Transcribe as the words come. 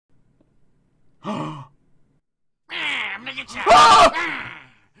Ah!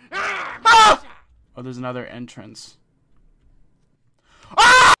 Ah! Oh, there's another entrance.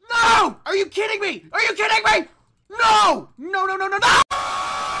 Ah! No! Are you kidding me? Are you kidding me? No! No, no, no, no, no!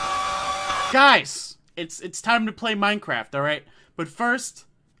 Guys, it's time to play Minecraft, alright? But first,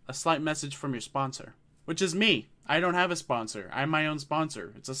 a slight message from your sponsor, which is me. I don't have a sponsor. I'm my own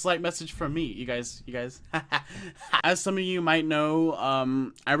sponsor. It's a slight message from me, you guys. As some of you might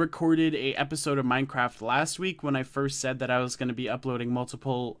know, I recorded a episode of Minecraft last week when I first said that I was going to be uploading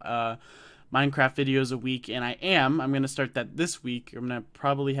multiple Minecraft videos a week, and I am. I'm going to start that this week. I'm going to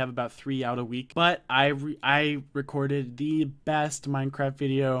probably have about 3 out a week. But I recorded the best Minecraft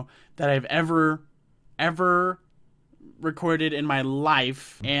video that I've ever recorded in my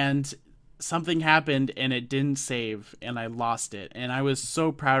life, and something happened and it didn't save and I lost it, and I was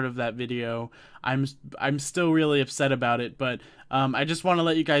so proud of that video. I'm still really upset about it, but I just want to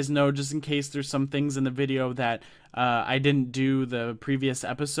let you guys know, just in case there's some things in the video that I didn't do the previous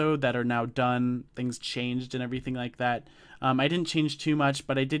episode that are now done. Things changed and everything like that. I didn't change too much,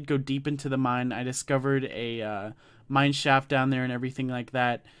 but I did go deep into the mine. I discovered a mine shaft down there and everything like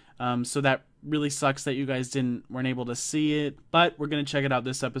that. So that really sucks that you guys weren't able to see it, but we're gonna check it out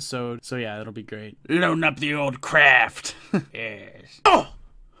this episode. So yeah, it'll be great. Loading up the old craft. Yes. Oh!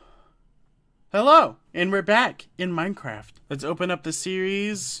 Hello, and we're back in Minecraft. Let's open up the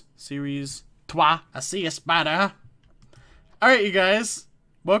series 3. I see a spider. Alright, you guys.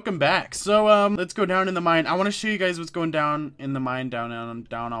 Welcome back. So, let's go down in the mine. I want to show you guys what's going down in the mine. Down.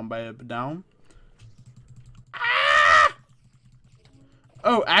 Ah!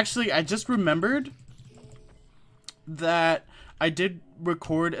 Oh, actually, I just remembered that I did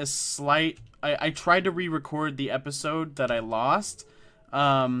record a slight... I tried to re-record the episode that I lost.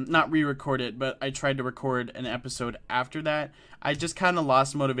 Not re-record it, but I tried to record an episode after that. I just kind of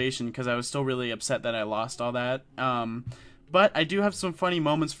lost motivation because I was still really upset that I lost all that. But I do have some funny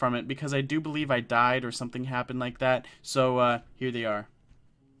moments from it because I do believe I died or something happened like that. So, here they are.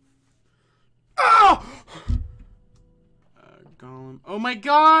 Oh! Golem. Oh my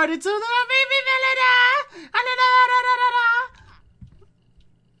god, it's a little baby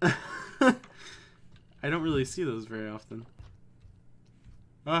villain! I don't really see those very often.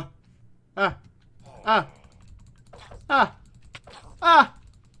 What?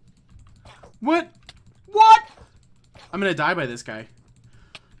 I'm gonna die by this guy.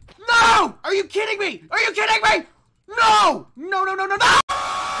 No! Are you kidding me? Are you kidding me? No! No, no, no, no, no!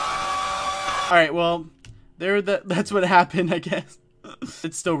 Alright, well, that's what happened, I guess.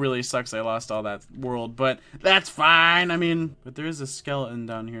 It still really sucks I lost all that world, but that's fine. I mean, but there is a skeleton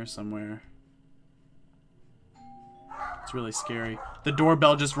down here somewhere. It's really scary. The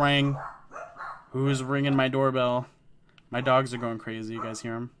doorbell just rang. Who's ringing my doorbell? My dogs are going crazy. You guys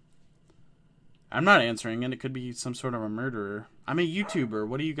hear them? I'm not answering it. It could be some sort of a murderer. I'm a YouTuber.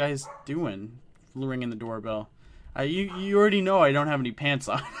 What are you guys doing? Ringing the doorbell. You already know I don't have any pants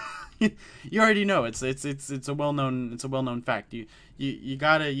on. You already know. It's a well-known fact. You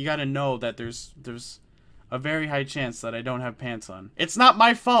gotta know that there's a very high chance that I don't have pants on. It's not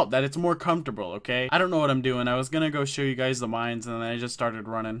my fault that it's more comfortable, okay? I don't know what I'm doing. I was gonna go show you guys the mines and then I just started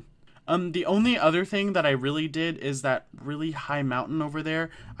running. The only other thing that I really did is that really high mountain over there.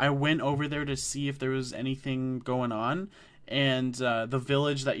 I went over there to see if there was anything going on. And the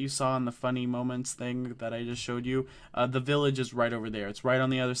village that you saw in the funny moments thing that I just showed you, the village is right over there. It's right on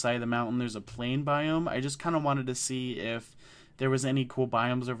the other side of the mountain. There's a plain biome. I just kind of wanted to see if there was any cool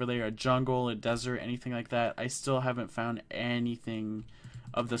biomes over there, a jungle, a desert, anything like that. I still haven't found anything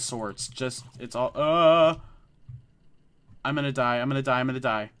of the sorts. Just, it's all, I'm gonna die, I'm gonna die, I'm gonna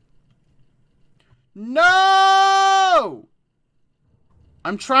die. No!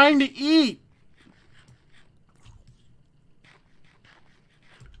 I'm trying to eat!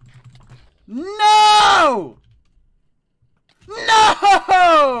 No!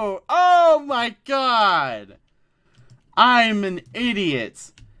 No! Oh my god! I'm an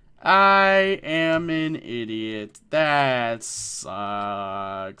idiot. I am an idiot. That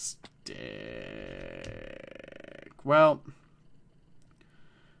sucks dick. Well,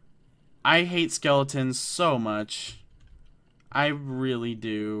 I hate skeletons so much. I really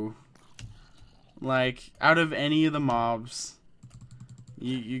do. Like, out of any of the mobs,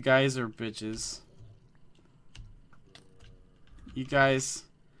 you guys are bitches. You guys...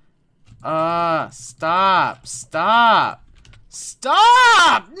 stop! Stop!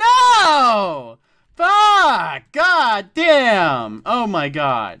 Stop! No! Fuck! God damn! Oh my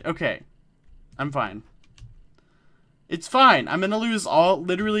god. Okay. I'm fine. It's fine. I'm gonna lose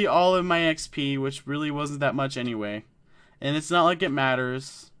literally all of my XP, which really wasn't that much anyway. And it's not like it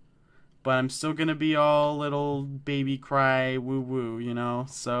matters. but I'm still gonna be all little baby cry woo woo, you know?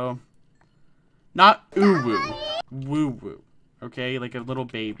 So, not ooh woo, woo woo, okay? Like a little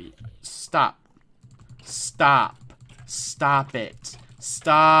baby. Stop. Stop. Stop it.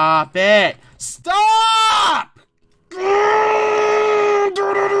 Stop it. Stop!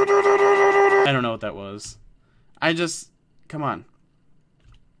 I don't know what that was. Come on.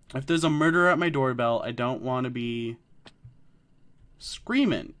 If there's a murderer at my doorbell, I don't want to be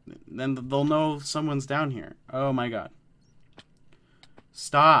screaming. Then they'll know someone's down here. Oh my god.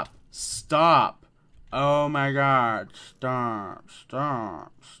 Stop. Stop. Oh my god. Stop.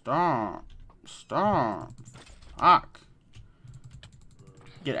 Stop. Stop. Stop. Fuck.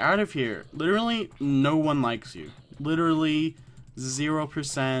 Get out of here. Literally, no one likes you. Literally,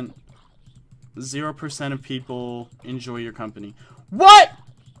 0%. 0% of people enjoy your company. What?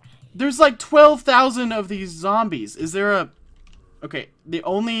 There's like 12,000 of these zombies. Is there a... Okay, the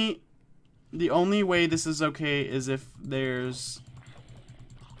only way this is okay is if there's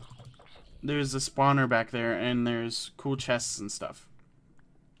a spawner back there and there's cool chests and stuff.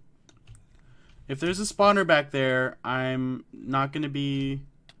 If there's a spawner back there, I'm not going to be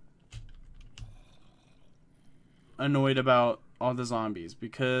annoyed about all the zombies,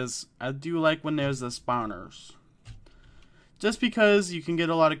 because I do like when there's the spawners. Just because you can get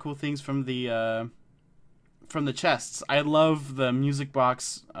a lot of cool things from the chests. I love the music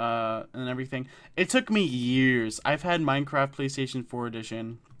box and everything. It took me years. I've had Minecraft PlayStation 4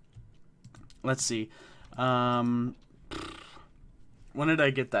 edition. Let's see. When did I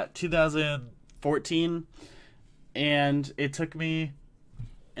get that? 2014. And it took me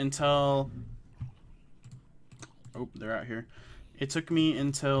until... Oh, they're out here. It took me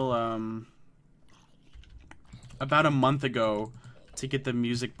until about a month ago to get the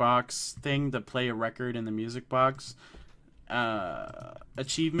music box thing, to play a record in the music box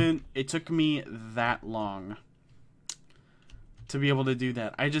achievement. It took me that long to be able to do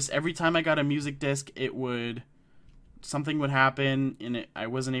that. Every time I got a music disc, something would happen and I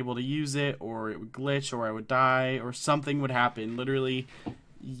wasn't able to use it, or it would glitch, or I would die, or something would happen. Literally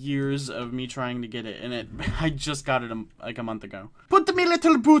years of me trying to get it, and I just got it like a month ago. Put me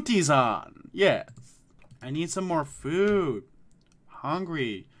little booties on. Yes. I need some more food.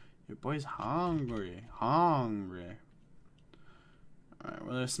 Hungry. Your boy's hungry. Hungry. Alright,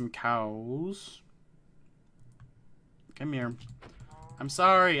 well, there's some cows. Come here. I'm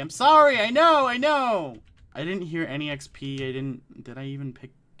sorry. I'm sorry. I know. I know. I didn't hear any XP. Did I even pick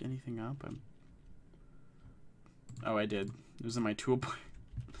anything up? Oh, I did. It was in my tool.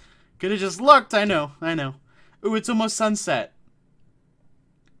 Could have just looked. I know. I know. Ooh, it's almost sunset.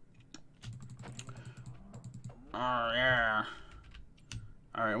 Oh, yeah.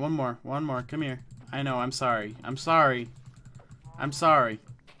 Alright, one more. One more. Come here. I know. I'm sorry. I'm sorry. I'm sorry.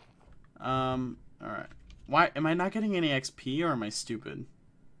 Alright. Why? Am I not getting any XP, or am I stupid?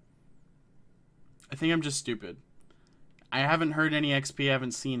 I think I'm just stupid. I haven't heard any XP. I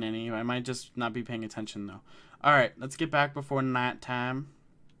haven't seen any. I might just not be paying attention, though. Alright, let's get back before night time.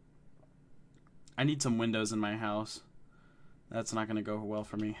 I need some windows in my house. That's not going to go well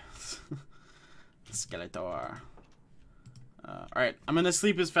for me. Skeletor. Alright, I'm going to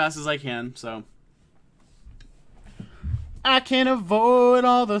sleep as fast as I can, so. I can't avoid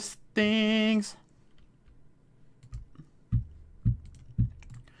all those things.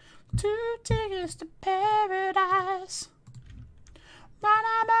 2 tickets to paradise. Run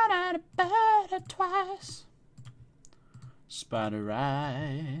out of butter twice. Spider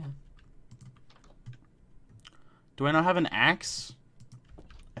ride. Do I not have an axe?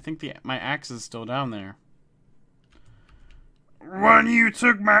 I think my axe is still down there. When you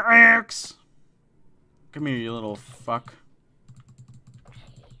took my axe! Come here, you little fuck.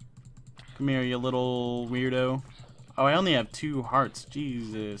 Come here, you little weirdo. Oh, I only have 2 hearts.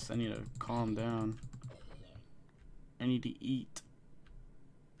 Jesus, I need to calm down. I need to eat.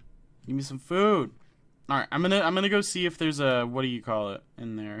 Give me some food. Alright, I'm gonna go see if there's a, what do you call it,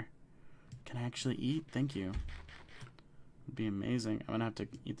 in there. Can I actually eat? Thank you. It'd be amazing. I'm gonna have to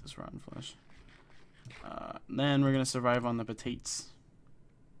eat this rotten flesh. Then we're gonna survive on the potatoes.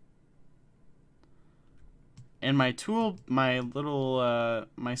 And my tool, my little,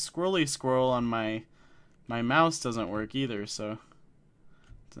 my squirrely squirrel on my mouse doesn't work either, so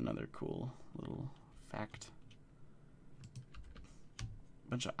it's another cool little fact.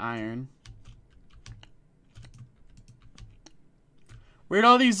 Bunch of iron. Where'd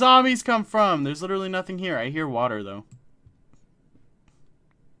all these zombies come from? There's literally nothing here. I hear water, though.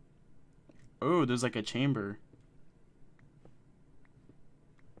 Oh, there's like a chamber.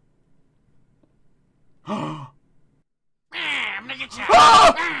 I'm gonna get you.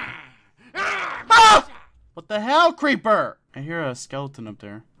 Oh! creeper! I hear a skeleton up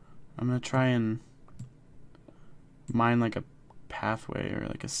there. I'm gonna try and mine like a pathway or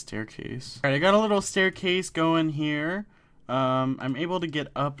like a staircase. Alright, I got a little staircase going here. I'm able to get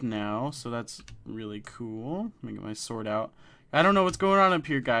up now, so that's really cool. Let me get my sword out. I don't know what's going on up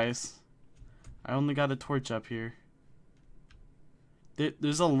here, guys. I only got a torch up here.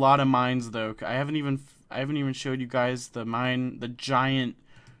 There's a lot of mines though. I haven't even showed you guys the giant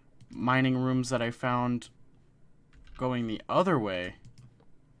mining rooms that I found going the other way.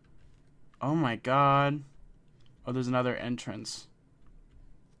 Oh my god. Oh, there's another entrance.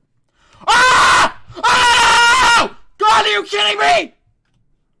 Ah! Oh! God, are you kidding me?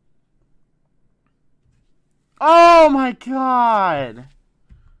 Oh my god.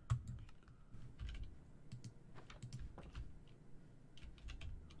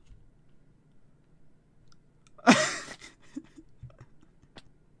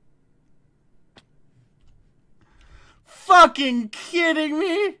 Fucking kidding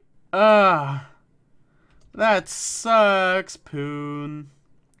me? That sucks, Poon.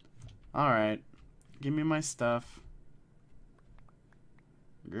 Alright. Give me my stuff.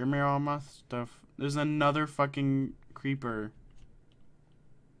 Give me all my stuff. There's another fucking creeper.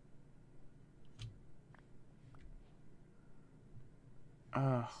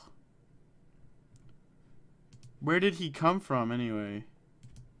 Ugh. Where did he come from, anyway?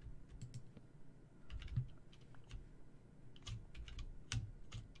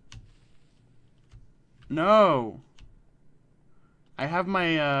 No! I have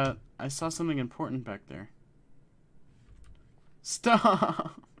my, I saw something important back there.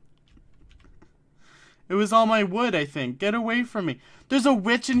 Stop! It was all my wood, I think. Get away from me. There's a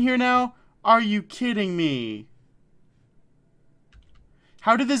witch in here now? Are you kidding me?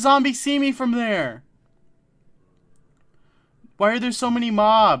 How did the zombie see me from there? Why are there so many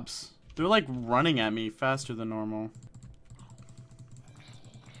mobs? They're like running at me faster than normal.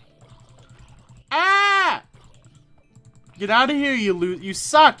 Ah! Get out of here, you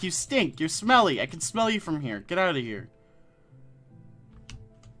suck, you stink, you're smelly. I can smell you from here. Get out of here.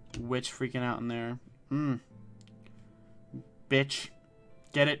 Witch freaking out in there. Bitch.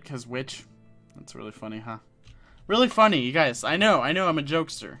 Get it? 'Cause witch. That's really funny, huh? Really funny, you guys. I know, I'm a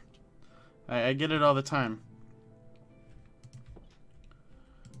jokester. I get it all the time.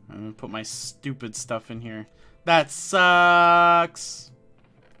 I'm gonna put my stupid stuff in here. That sucks.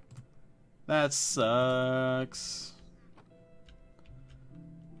 That sucks.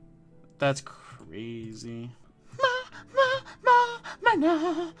 That's crazy.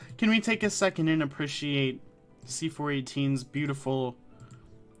 Can we take a second and appreciate C418's beautiful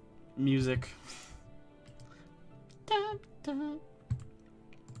music?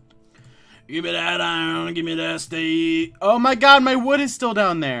 Give me that iron, give me that steak. Oh my god, my wood is still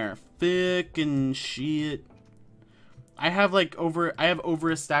down there. Frickin' shit. I have over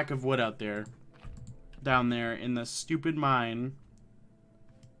a stack of wood out there. Down there in the stupid mine.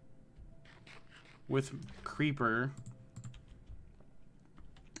 With creeper.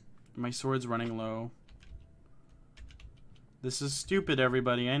 My sword's running low. This is stupid,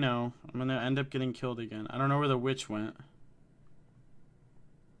 everybody, I know. I'm gonna end up getting killed again. I don't know where the witch went.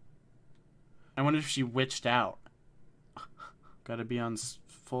 I wonder if she witched out. Gotta be on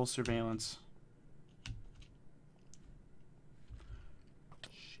full surveillance.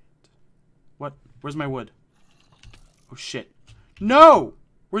 Shit. What? Where's my wood? Oh, shit. No!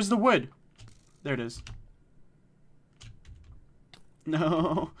 Where's the wood? There it is.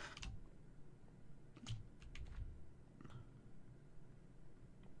 No.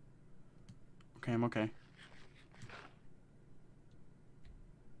 Okay, I'm okay.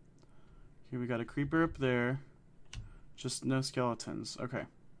 Here we got a creeper up there. Just no skeletons. Okay.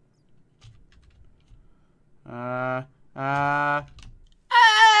 Hey!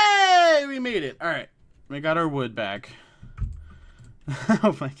 We made it. Alright. We got our wood back.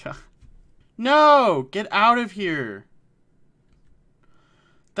 Oh my god. No! Get out of here!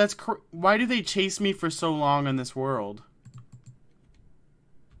 That's why do they chase me for so long in this world?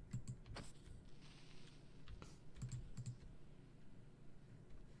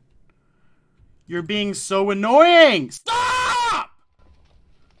 You're being so annoying! Stop!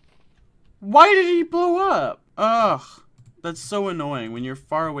 Why did he blow up? Ugh. That's so annoying when you're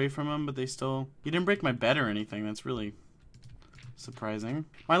far away from him, but they still... You didn't break my bed or anything. That's really surprising.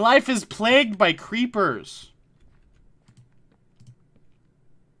 My life is plagued by creepers.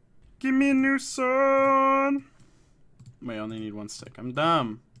 Give me a new sword. Wait, I only need one stick. I'm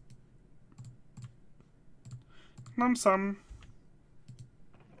dumb. I'm some.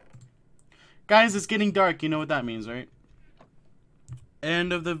 Guys, it's getting dark. You know what that means, right?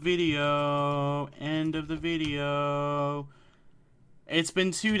 End of the video. End of the video. It's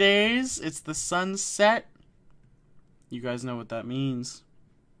been 2 days. It's the sunset. You guys know what that means.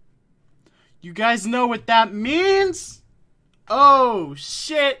 You guys know what that means? Oh,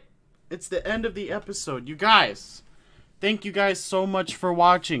 shit. It's the end of the episode. You guys, thank you guys so much for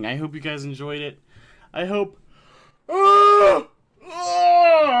watching. I hope you guys enjoyed it. I hope...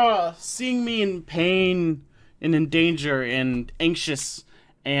 seeing me in pain and in danger and anxious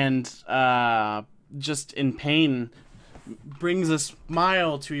and just in pain brings a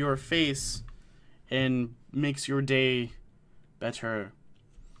smile to your face and makes your day better.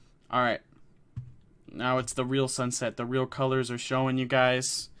 Alright. Now it's the real sunset. The real colors are showing, you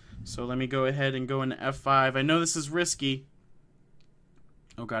guys. So let me go ahead and go into F5. I know this is risky.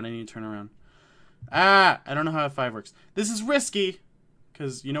 Oh god, I need to turn around. I don't know how F5 works. This is risky,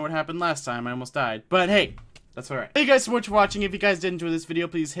 because you know what happened last time. I almost died. But hey, that's alright. Thank you guys so much for watching. If you guys did enjoy this video,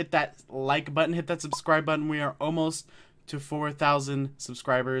 please hit that like button. Hit that subscribe button. We are almost to 4,000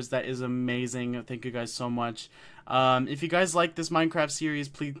 subscribers. That is amazing. Thank you guys so much. If you guys like this Minecraft series,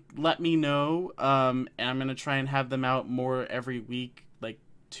 please let me know. And I'm going to try and have them out more every week, like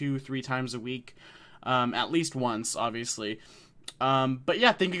 2-3 times a week. At least once, obviously. But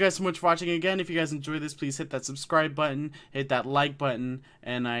yeah, thank you guys so much for watching. Again, if you guys enjoyed this, please hit that subscribe button, hit that like button,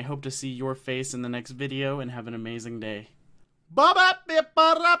 and I hope to see your face in the next video, and have an amazing day.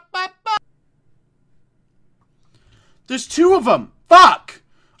 There's 2 of them! Fuck!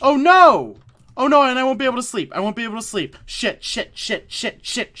 Oh no! Oh no, and I won't be able to sleep. I won't be able to sleep. Shit, shit, shit, shit,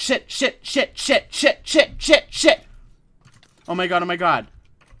 shit, shit, shit, shit, shit, shit, shit, shit, shit. Oh my god, oh my god.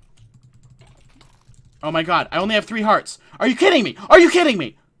 Oh my god, I only have 3 hearts. Are you kidding me? Are you kidding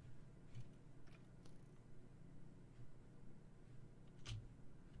me?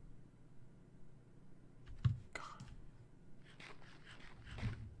 God.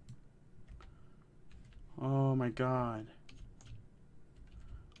 Oh my god.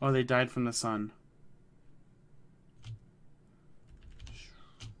 Oh, they died from the sun.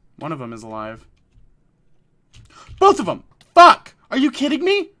 One of them is alive. Both of them! Fuck! Are you kidding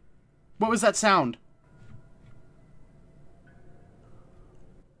me? What was that sound?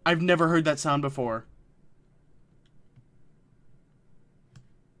 I've never heard that sound before.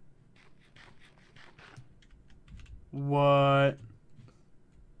 What?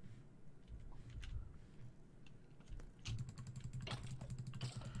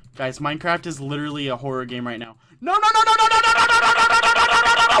 Guys, Minecraft is literally a horror game right now. No, no, no, no, no, no, no, no, no, no, no, no, no, no,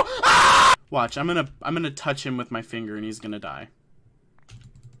 no, no, no! Ah! Watch, I'm gonna touch him with my finger and he's gonna die.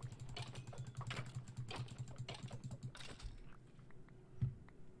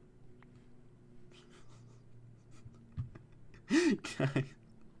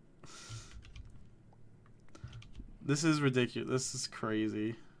 This is ridiculous. This is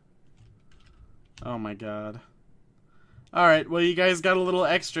crazy. Oh my god. Alright, well you guys got a little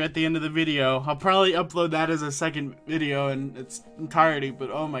extra at the end of the video. I'll probably upload that as a second video in its entirety,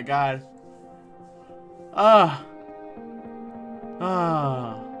 but oh my god.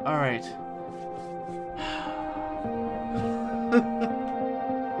 Alright.